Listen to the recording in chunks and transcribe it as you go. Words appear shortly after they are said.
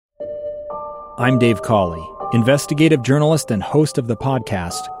I'm Dave Cawley, investigative journalist and host of the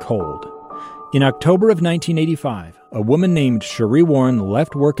podcast Cold. In October of 1985, a woman named Cherie Warren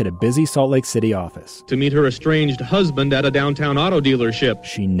left work at a busy Salt Lake City office to meet her estranged husband at a downtown auto dealership.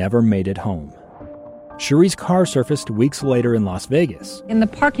 She never made it home. Cherie's car surfaced weeks later in Las Vegas. In the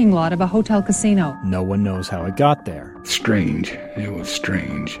parking lot of a hotel casino. No one knows how it got there. Strange. It was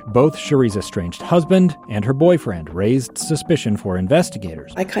strange. Both Cherie's estranged husband and her boyfriend raised suspicion for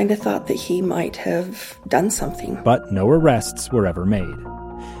investigators. I kind of thought that he might have done something. But no arrests were ever made.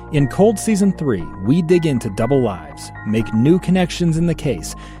 In Cold Season 3, we dig into double lives, make new connections in the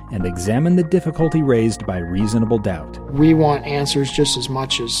case, and examine the difficulty raised by reasonable doubt. We want answers just as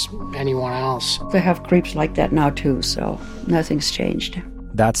much as anyone else. They have creeps like that now too, so nothing's changed.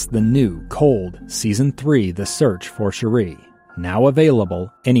 That's the new Cold Season 3, The Search for Cherie, now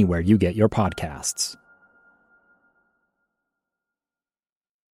available anywhere you get your podcasts.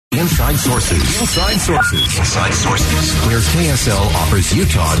 Inside Sources. Inside Sources. Inside Sources. Where KSL offers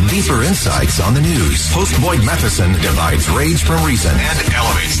Utah deeper insights on the news. Host Boyd Matheson divides rage from reason and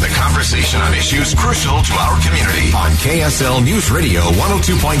elevates the conversation on issues crucial to our community. On KSL News Radio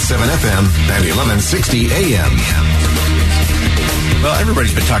 102.7 FM and 1160 AM. Well,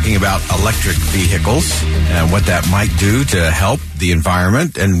 everybody's been talking about electric vehicles and what that might do to help the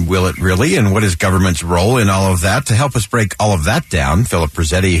environment, and will it really, and what is government's role in all of that? To help us break all of that down, Philip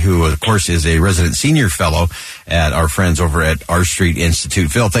Prezzetti, who, of course, is a resident senior fellow at our friends over at R Street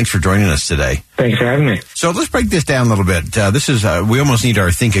Institute. Phil, thanks for joining us today. Thanks for having me. So let's break this down a little bit. This is we almost need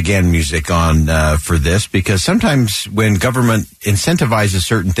our Think Again music on for this, because sometimes when government incentivizes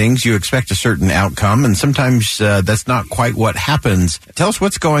certain things, you expect a certain outcome, and sometimes that's not quite what happens. Tell us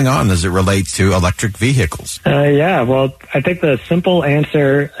what's going on as it relates to electric vehicles. Well, I think the simple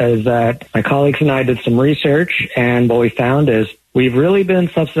answer is that my colleagues and I did some research, and what we found is we've really been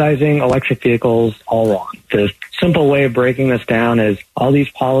subsidizing electric vehicles all wrong. The simple way of breaking this down is all these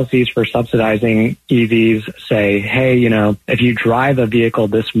policies for subsidizing EVs say, hey, if you drive a vehicle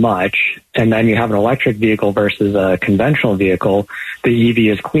this much and then you have an electric vehicle versus a conventional vehicle, the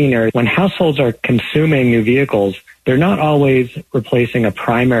EV is cleaner. When households are consuming new vehicles, they're not always replacing a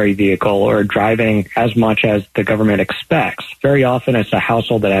primary vehicle or driving as much as the government expects. Very often it's a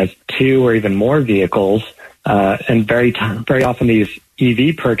household that has two or even more vehicles, and very often these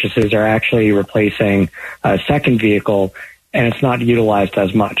EV purchases are actually replacing a second vehicle, and it's not utilized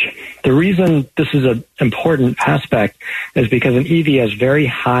as much. The reason this is an important aspect is because an EV has very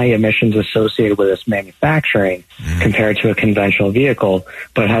high emissions associated with its manufacturing compared to a conventional vehicle,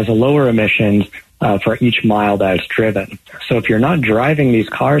 but has a lower emissions for each mile that it's driven. So if you're not driving these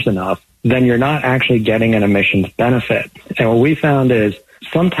cars enough, then you're not actually getting an emissions benefit. And what we found is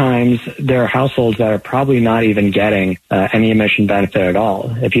sometimes there are households that are probably not even getting any emission benefit at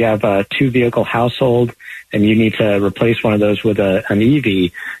all. If you have a two-vehicle household and you need to replace one of those with an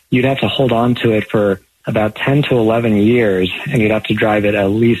EV, you'd have to hold on to it for about 10 to 11 years, and you'd have to drive it at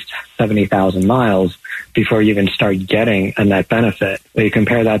least 70,000 miles before you even start getting a net benefit. But you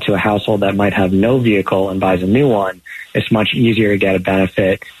compare that to a household that might have no vehicle and buys a new one, it's much easier to get a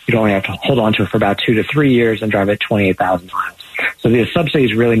benefit. You'd only have to hold on to it for about 2 to 3 years and drive it 28,000 miles. So the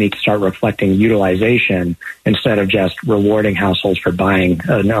subsidies really need to start reflecting utilization instead of just rewarding households for buying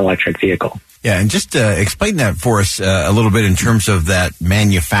an electric vehicle. Yeah, and just explain that for us a little bit in terms of that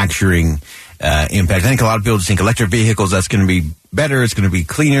manufacturing impact. I think a lot of people just think electric vehicles, that's going to be better, it's going to be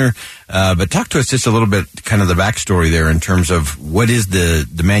cleaner. But talk to us just a little bit, kind of the backstory there in terms of what is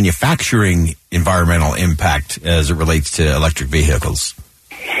the manufacturing environmental impact as it relates to electric vehicles.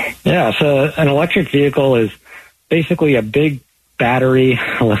 Yeah, so an electric vehicle is basically a big battery,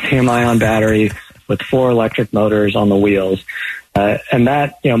 a lithium-ion battery with 4 electric motors on the wheels. And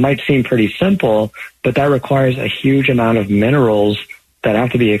that, might seem pretty simple, but that requires a huge amount of minerals that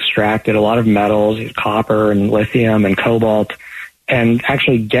have to be extracted, a lot of metals, copper and lithium and cobalt. And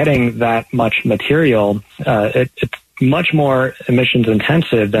actually getting that much material, it's much more emissions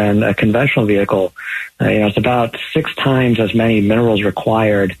intensive than a conventional vehicle. It's about 6 times as many minerals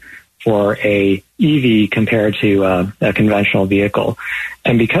required for a EV compared to a conventional vehicle.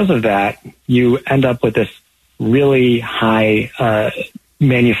 And because of that, you end up with this really high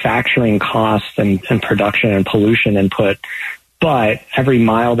manufacturing costs and production and pollution input. But every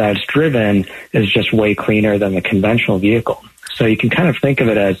mile that it's driven is just way cleaner than the conventional vehicle. So you can kind of think of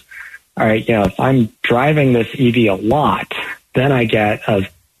it as, all right, if I'm driving this EV a lot, then I get a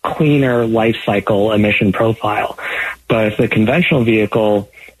cleaner life cycle emission profile. But if the conventional vehicle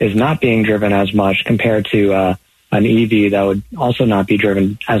is not being driven as much compared to an EV that would also not be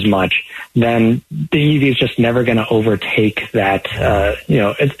driven as much, then the EV is just never going to overtake that,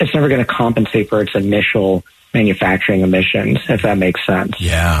 it's never going to compensate for its initial manufacturing emissions, if that makes sense.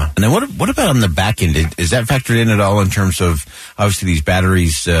 Yeah. And then what about on the back end? Is that factored in at all in terms of, obviously these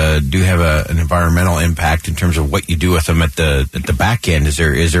batteries do have an environmental impact in terms of what you do with them at the back end? Is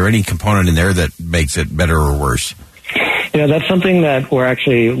there any component in there that makes it better or worse? That's something that we're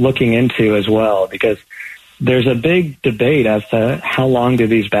actually looking into as well, because there's a big debate as to how long do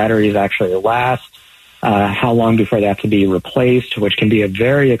these batteries actually last, how long before they have to be replaced, which can be a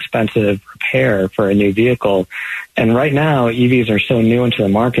very expensive repair for a new vehicle. And right now, EVs are so new into the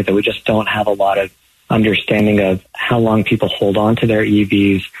market that we just don't have a lot of understanding of how long people hold on to their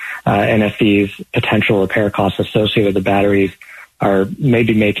EVs, and if these potential repair costs associated with the batteries are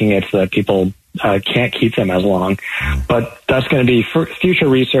maybe making it so that people can't keep them as long. But that's going to be future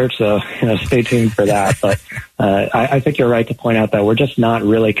research, so stay tuned for that. But I think you're right to point out that we're just not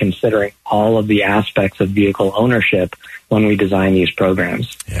really considering all of the aspects of vehicle ownership when we design these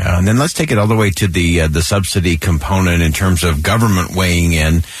programs. Yeah, and then let's take it all the way to the subsidy component in terms of government weighing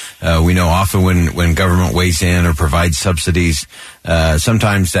in. We know often when government weighs in or provides subsidies,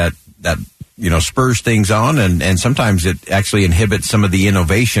 sometimes that spurs things on, and sometimes it actually inhibits some of the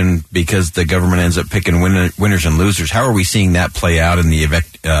innovation because the government ends up picking winners and losers. How are we seeing that play out in the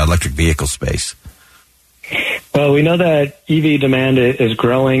electric vehicle space? Well, we know that EV demand is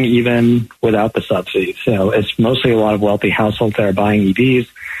growing even without the subsidies. It's mostly a lot of wealthy households that are buying EVs,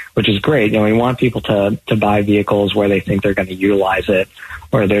 which is great. We want people to buy vehicles where they think they're going to utilize it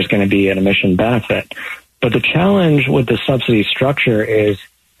or there's going to be an emission benefit. But the challenge with the subsidy structure is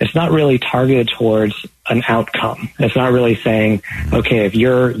it's not really targeted towards an outcome. It's not really saying, okay, if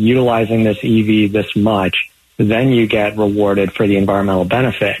you're utilizing this EV this much, then you get rewarded for the environmental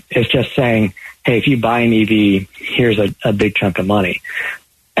benefit. It's just saying, hey, if you buy an EV, here's a big chunk of money.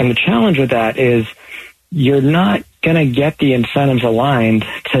 And the challenge with that is you're not going to get the incentives aligned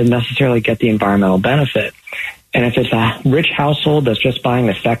to necessarily get the environmental benefit. And if it's a rich household that's just buying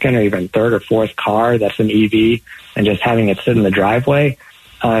a second or even third or fourth car that's an EV and just having it sit in the driveway,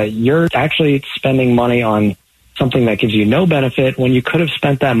 you're actually spending money on something that gives you no benefit when you could have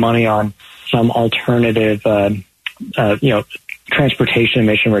spent that money on some alternative, transportation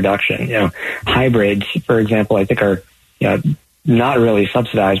emission reduction. Hybrids, for example, I think are, not really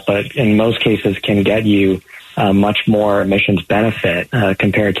subsidized, but in most cases can get you much more emissions benefit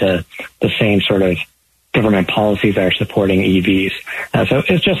compared to the same sort of government policies that are supporting EVs. So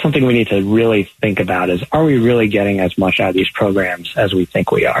it's just something we need to really think about is, are we really getting as much out of these programs as we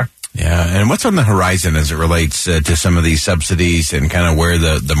think we are? Yeah, and what's on the horizon as it relates to some of these subsidies and kind of where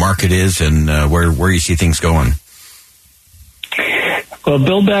the market is and where you see things going? Well,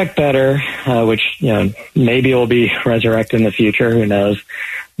 Build Back Better, which maybe will be resurrected in the future, who knows,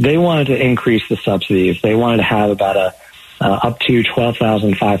 they wanted to increase the subsidies. They wanted to have about up to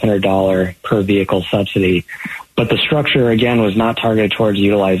 $12,500 per vehicle subsidy. But the structure, again, was not targeted towards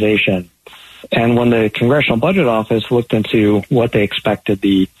utilization. And when the Congressional Budget Office looked into what they expected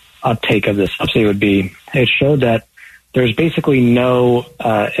the uptake of the subsidy would be, it showed that there's basically no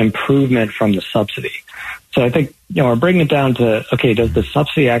improvement from the subsidy. So I think, we're bringing it down to, okay, does the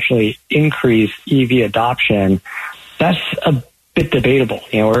subsidy actually increase EV adoption? That's a bit debatable.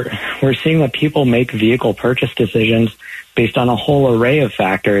 We're seeing that people make vehicle purchase decisions based on a whole array of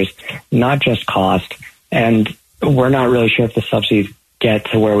factors, not just cost. And we're not really sure if the subsidies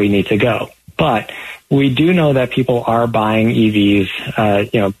get to where we need to go. But we do know that people are buying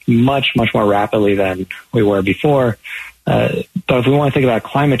EVs, much, much more rapidly than we were before. But if we want to think about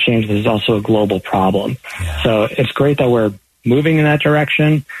climate change, this is also a global problem. Yeah. So it's great that we're moving in that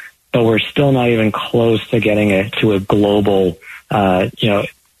direction, but we're still not even close to getting it to a global,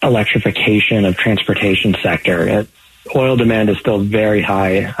 electrification of transportation sector. Oil demand is still very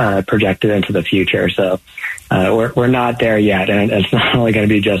high, projected into the future. So we're not there yet, and it's not only going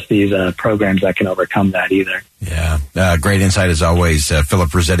to be just these programs that can overcome that either. Yeah, great insight as always.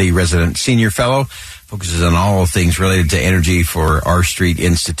 Philip Rossetti, resident senior fellow, focuses on all things related to energy for R Street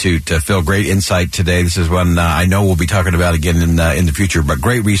Institute. Phil, great insight today. This is one I know we'll be talking about again in the future, but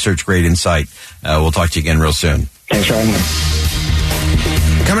great research, great insight. We'll talk to you again real soon. Thanks for having me.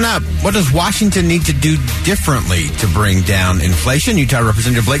 Coming up, what does Washington need to do differently to bring down inflation? Utah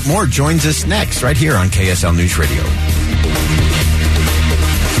Representative Blake Moore joins us next, right here on KSL News Radio.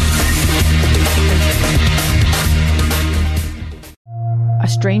 A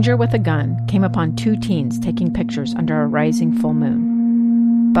stranger with a gun came upon two teens taking pictures under a rising full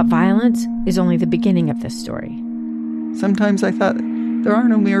moon. But violence is only the beginning of this story. Sometimes I thought, there are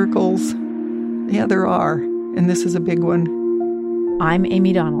no miracles. Yeah, there are. and this is a big one. I'm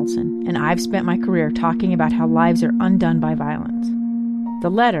Amy Donaldson, and I've spent my career talking about how lives are undone by violence. The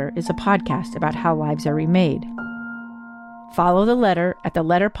Letter is a podcast about how lives are remade. Follow The Letter at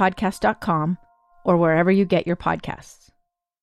theletterpodcast.com or wherever you get your podcasts.